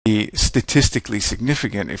statistically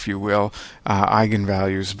significant, if you will,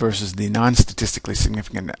 eigenvalues versus the non-statistically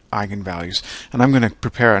significant eigenvalues. And I'm going to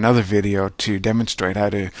prepare another video to demonstrate how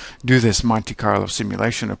to do this Monte Carlo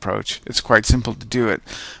simulation approach. It's quite simple to do it.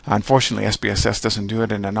 Unfortunately, SPSS doesn't do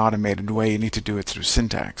it in an automated way. You need to do it through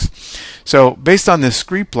syntax. So based on this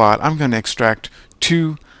scree plot, I'm going to extract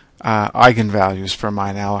two eigenvalues for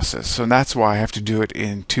my analysis. So that's why I have to do it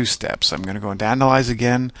in two steps. I'm going to go into Analyze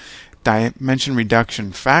again, Dimension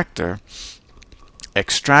Reduction Factor,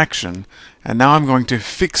 Extraction, and now I'm going to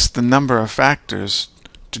fix the number of factors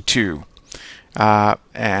to 2.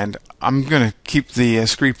 And I'm going to keep the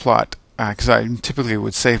scree plot because I typically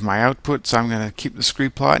would save my output, so I'm going to keep the scree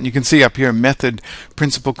plot. And you can see up here method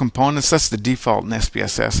principal components. That's the default in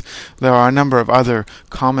SPSS. There are a number of other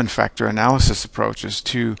common factor analysis approaches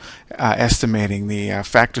to estimating the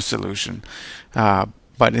factor solution.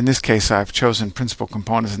 But in this case, I've chosen principal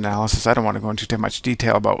components analysis. I don't want to go into too much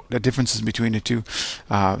detail about the differences between the two.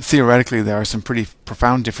 Theoretically, there are some pretty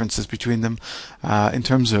profound differences between them in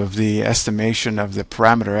terms of the estimation of the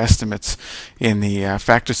parameter estimates in the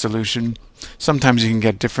factor solution. Sometimes you can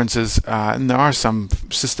get differences, and there are some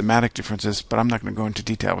systematic differences, but I'm not going to go into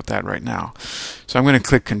detail with that right now. So I'm going to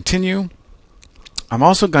click Continue. I'm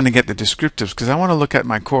also going to get the descriptives because I want to look at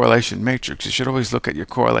my correlation matrix. You should always look at your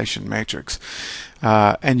correlation matrix.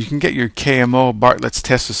 And you can get your KMO, Bartlett's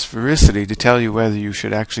test of sphericity, to tell you whether you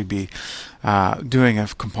should actually be doing a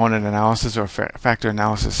component analysis or factor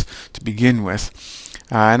analysis to begin with.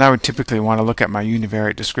 And I would typically want to look at my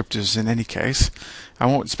univariate descriptors in any case. I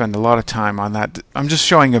won't spend a lot of time on that. I'm just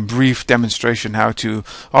showing a brief demonstration how to.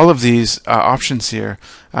 All of these options here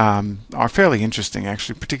are fairly interesting,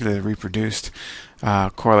 actually, particularly the reproduced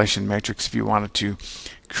correlation matrix. If you wanted to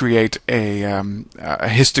create a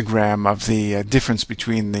histogram of the difference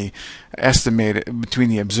between the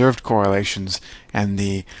observed correlations and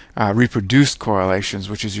the reproduced correlations,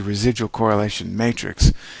 which is your residual correlation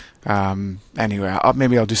matrix. Anyway,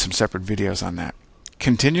 maybe I'll do some separate videos on that.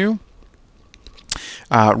 Continue.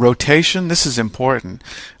 Rotation, this is important.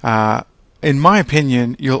 In my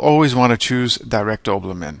opinion, you'll always want to choose direct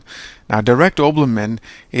Obermann. Now, direct Obermann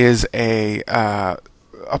is a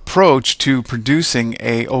approach to producing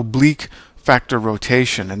a oblique factor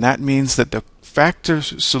rotation, and that means that the factor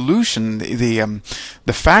solution, the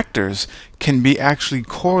factors can be actually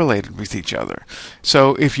correlated with each other.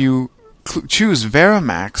 So if you choose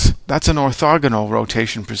Varimax, that's an orthogonal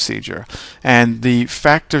rotation procedure, and the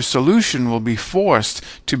factor solution will be forced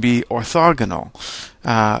to be orthogonal.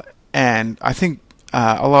 And I think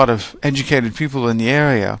a lot of educated people in the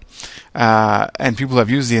area and people who have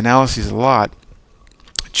used the analyses a lot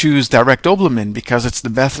choose direct Obermann because it's the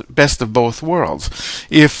best of both worlds.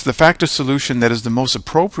 If the factor solution that is the most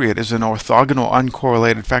appropriate is an orthogonal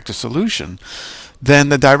uncorrelated factor solution, then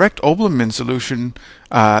the direct Obermann solution,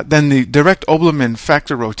 then the direct Obermann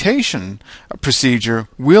factor rotation procedure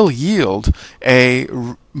will yield a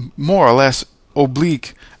more or less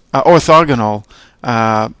oblique orthogonal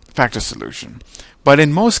factor solution. But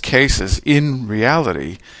in most cases, in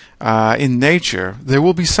reality, in nature, there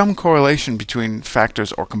will be some correlation between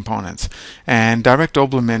factors or components, and direct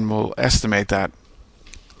Obermann will estimate that,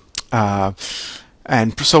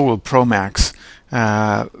 and so will Promax.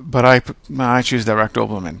 But I choose direct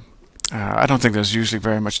Obermann. I don't think there's usually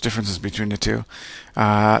very much differences between the two.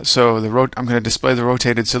 So I'm going to display the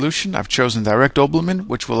rotated solution. I've chosen direct Obermann,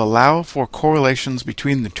 which will allow for correlations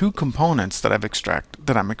between the two components that I'm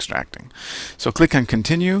extracting. So click on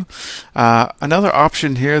Continue. Another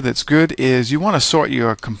option here that's good is you want to sort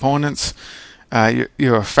your components,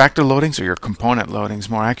 your factor loadings, or your component loadings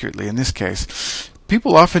more accurately in this case.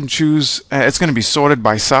 People often choose, it's going to be sorted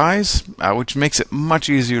by size, which makes it much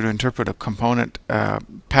easier to interpret a component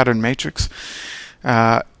pattern matrix.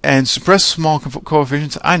 And suppress small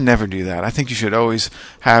coefficients. I never do that. I think you should always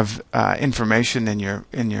have information in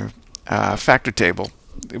your factor table,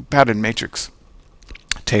 pattern matrix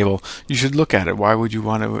table. You should look at it. Why would you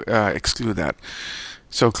want to exclude that?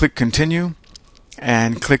 So click Continue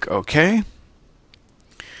and click OK.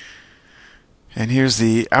 And here's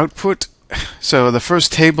the output. So the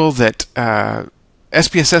first table that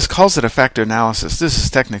SPSS calls it a factor analysis. This is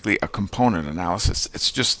technically a component analysis.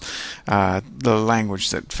 It's just the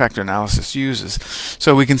language that factor analysis uses.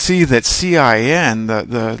 So we can see that CIN,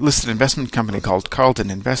 the listed investment company called Carlton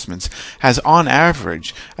Investments, has on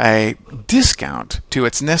average a discount to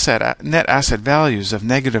its net asset values of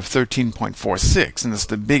negative 13.46, and it's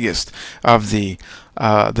the biggest of the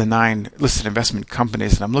 9 listed investment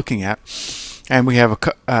companies that I'm looking at. And we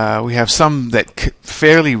have some that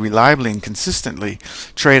fairly reliably and consistently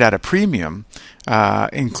trade at a premium,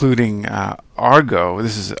 including Argo.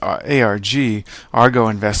 This is ARG, Argo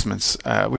Investments.